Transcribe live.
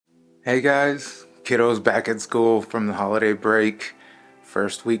Hey guys, kiddos back at school from the holiday break.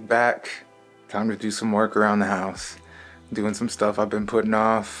 First week back, time to do some work around the house. Doing some stuff I've been putting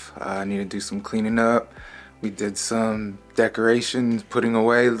off. I need to do some cleaning up. We did some decorations, putting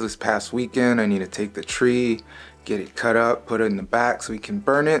away this past weekend. I need to take the tree, get it cut up, put it in the back so we can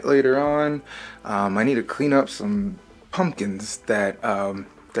burn it later on. I need to clean up some pumpkins that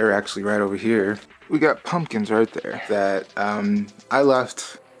they're actually right over here. We got pumpkins right there that I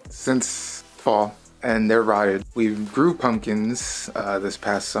left since fall and they're rotted. We grew pumpkins this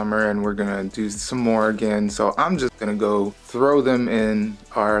past summer and we're gonna do some more again, so I'm just gonna go throw them in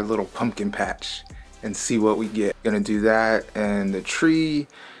our little pumpkin patch and see what we get. Gonna do that and the tree,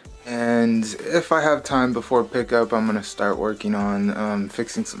 and if I have time before pickup, I'm gonna start working on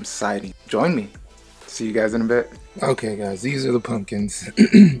fixing some siding. Join me. See you guys in a bit. Okay guys, these are the pumpkins.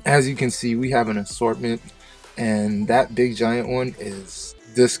 As you can see, we have an assortment and that big giant one is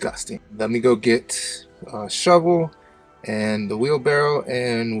disgusting. Let me go get a shovel and the wheelbarrow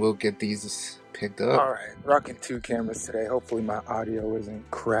and we'll get these picked up. All right, rocking 2 cameras today. Hopefully my audio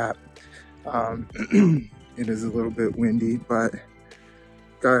isn't crap. It is a little bit windy, but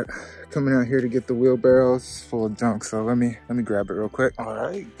got coming out here to get the wheelbarrows full of junk, so let me grab it real quick. All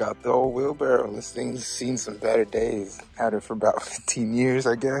right, got the old wheelbarrow. This thing's seen some better days. Had it for about 15 years,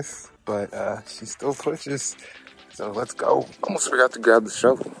 I guess, but she still pushes. So let's go. Almost forgot to grab the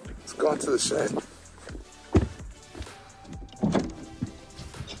shovel. Let's go into the shed.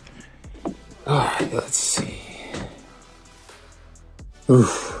 Alright, let's see.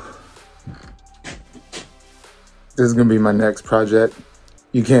 Oof. This is gonna be my next project.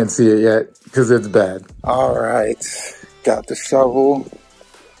 You can't see it yet because it's bad. Alright, got the shovel.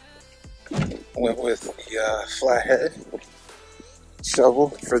 Went with the flathead shovel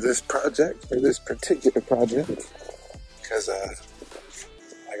for this project, for this particular project. Because,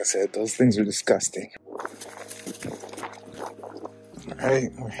 like I said, those things are disgusting.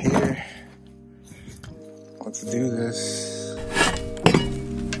 Alright, we're here. Let's do this.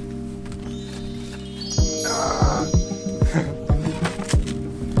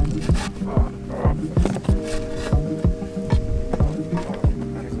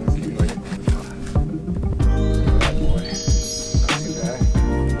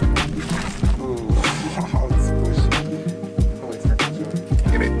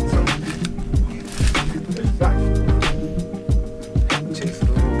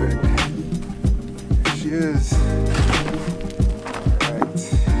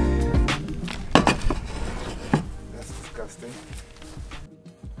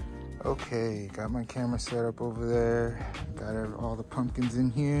 Okay, got my camera set up over there. Got all the pumpkins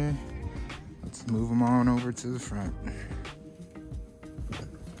in here. Let's move them on over to the front.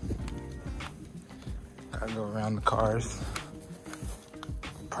 Gotta go around the cars.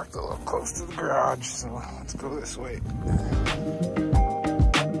 Parked a little close to the garage, so let's go this way.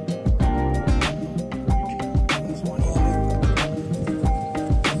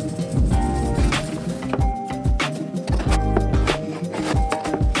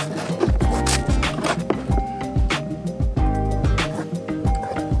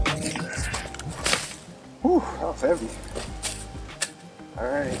 Heavy.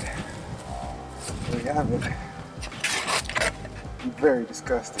 Alright, there we have it. Very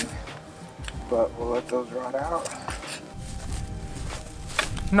disgusting, but we'll let those rot out.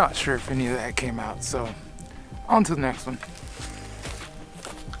 Not sure if any of that came out, so on to the next one.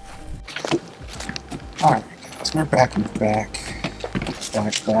 Alright guys, we're back in the back.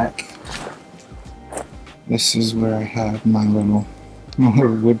 Back. This is where I have my little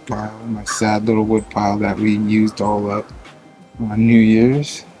wood pile, my sad little wood pile that we used all up on New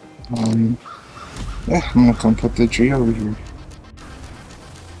Year's. Yeah, I'm gonna come put the tree over here.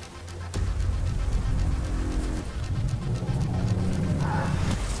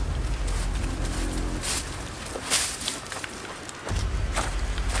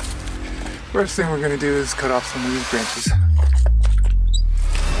 First thing we're gonna do is cut off some of these branches.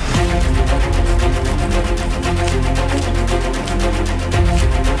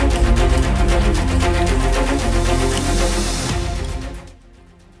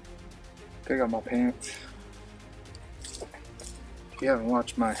 Pick up my pants. If you haven't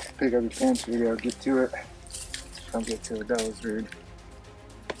watched my pick up your pants video, get to it. Don't get to it, that was rude.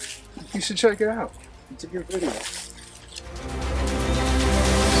 You should check it out. It's a good video.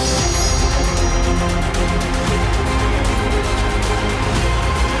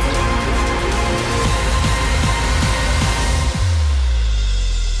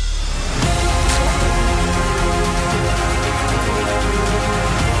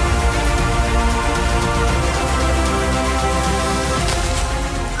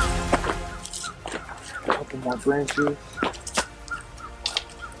 more branches.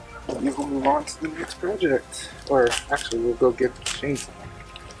 And we'll move on to the next project. Or actually, we'll go get the chainsaw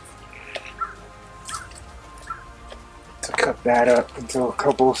to cut that up into a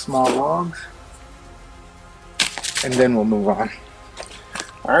couple of small logs. And then we'll move on.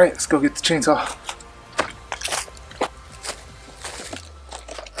 Alright, let's go get the chainsaw.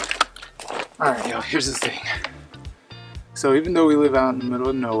 Alright, y'all, here's the thing. So even though we live out in the middle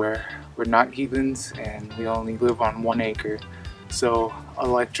of nowhere, we're not heathens and we only live on 1 acre. So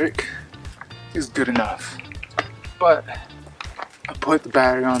electric is good enough. But I put the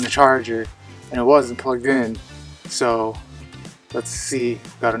battery on the charger and it wasn't plugged in. So let's see,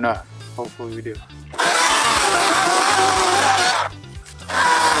 got enough. Hopefully we do.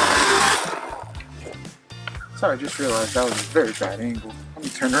 Sorry, I just realized that was a very bad angle. Let me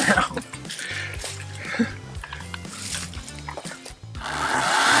turn around.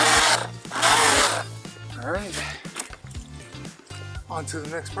 Alright, on to the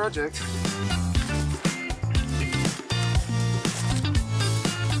next project.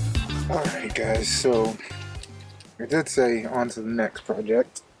 Alright guys, so I did say on to the next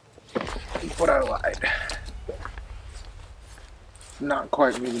project, but I lied. Not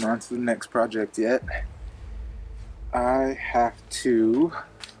quite moving on to the next project yet. I have to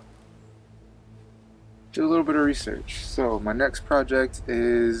do a little bit of research. So my next project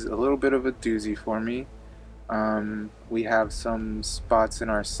is a little bit of a doozy for me. We have some spots in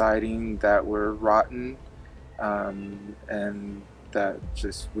our siding that were rotten and that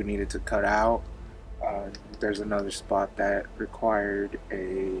just we needed to cut out. There's another spot that required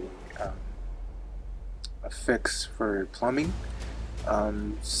a fix for plumbing.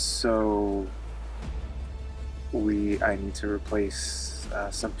 So I need to replace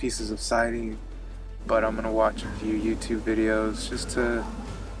some pieces of siding, but I'm gonna watch a few YouTube videos just to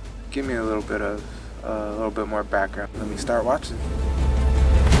give me a little bit more background. Let me start watching.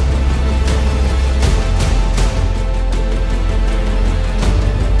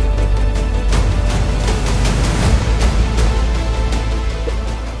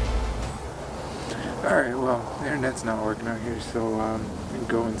 Alright, well, the internet's not working out here, so I'm gonna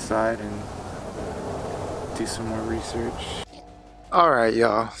go inside and do some more research. Alright,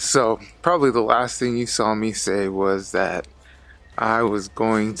 y'all, so probably the last thing you saw me say was that I was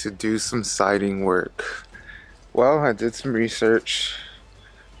going to do some siding work. Well, I did some research.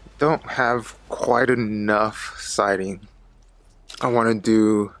 Don't have quite enough siding. I want to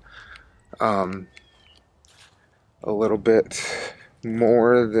do a little bit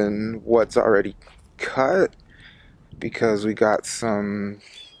more than what's already cut because we got some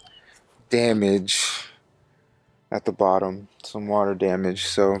damage at the bottom, some water damage.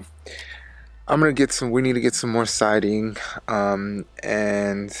 So I'm gonna get some, we need to get some more siding and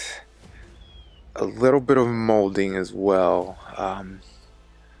a little bit of molding as well.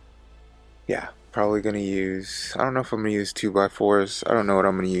 Yeah, probably gonna use, I don't know if I'm gonna use 2x4s. I don't know what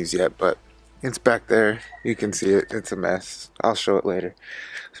I'm gonna use yet, but it's back there. You can see it. It's a mess. I'll show it later.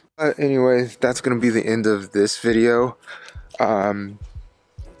 But anyways, that's gonna be the end of this video.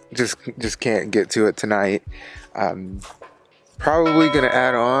 Just can't get to it tonight. Probably gonna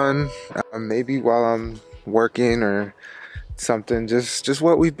add on maybe while I'm working or something, just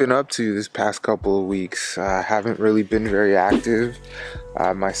what we've been up to this past couple of weeks. Haven't really been very active.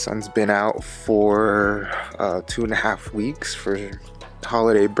 My son's been out for 2.5 weeks for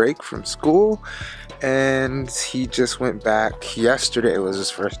holiday break from school, and he just went back. Yesterday was his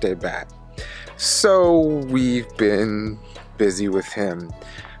first day back, so we've been busy with him.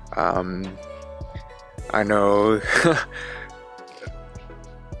 I know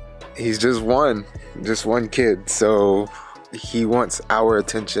he's just one kid, so he wants our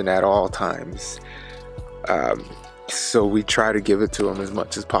attention at all times. So we try to give it to him as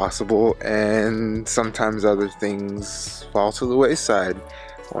much as possible, and sometimes other things fall to the wayside.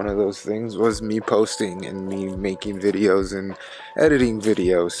 One of those things was me posting and me making videos and editing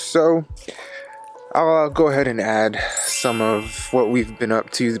videos. So I'll go ahead and add some of what we've been up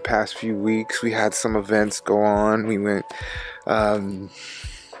to the past few weeks. We had some events go on. We went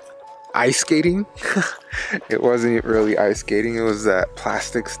ice skating. It wasn't really ice skating, it was that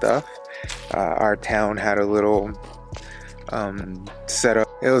plastic stuff. Our town had a little setup.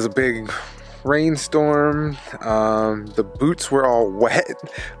 It was a big rainstorm. The boots were all wet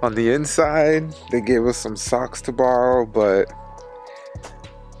on the inside. They gave us some socks to borrow, but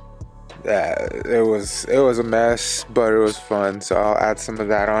it was a mess, but it was fun. So I'll add some of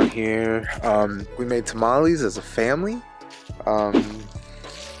that on here. We made tamales as a family.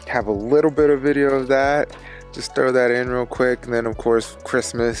 Have a little bit of video of that. Just throw that in real quick. And then of course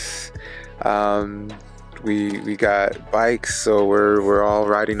Christmas, We got bikes, so we're all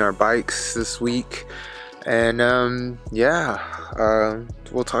riding our bikes this week. And yeah,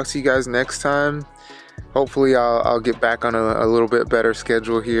 we'll talk to you guys next time. Hopefully I'll get back on a little bit better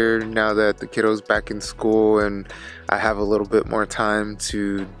schedule here now that the kiddo's back in school and I have a little bit more time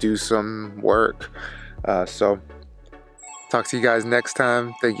to do some work. So talk to you guys next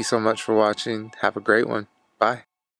time. Thank you so much for watching. Have a great one. Bye.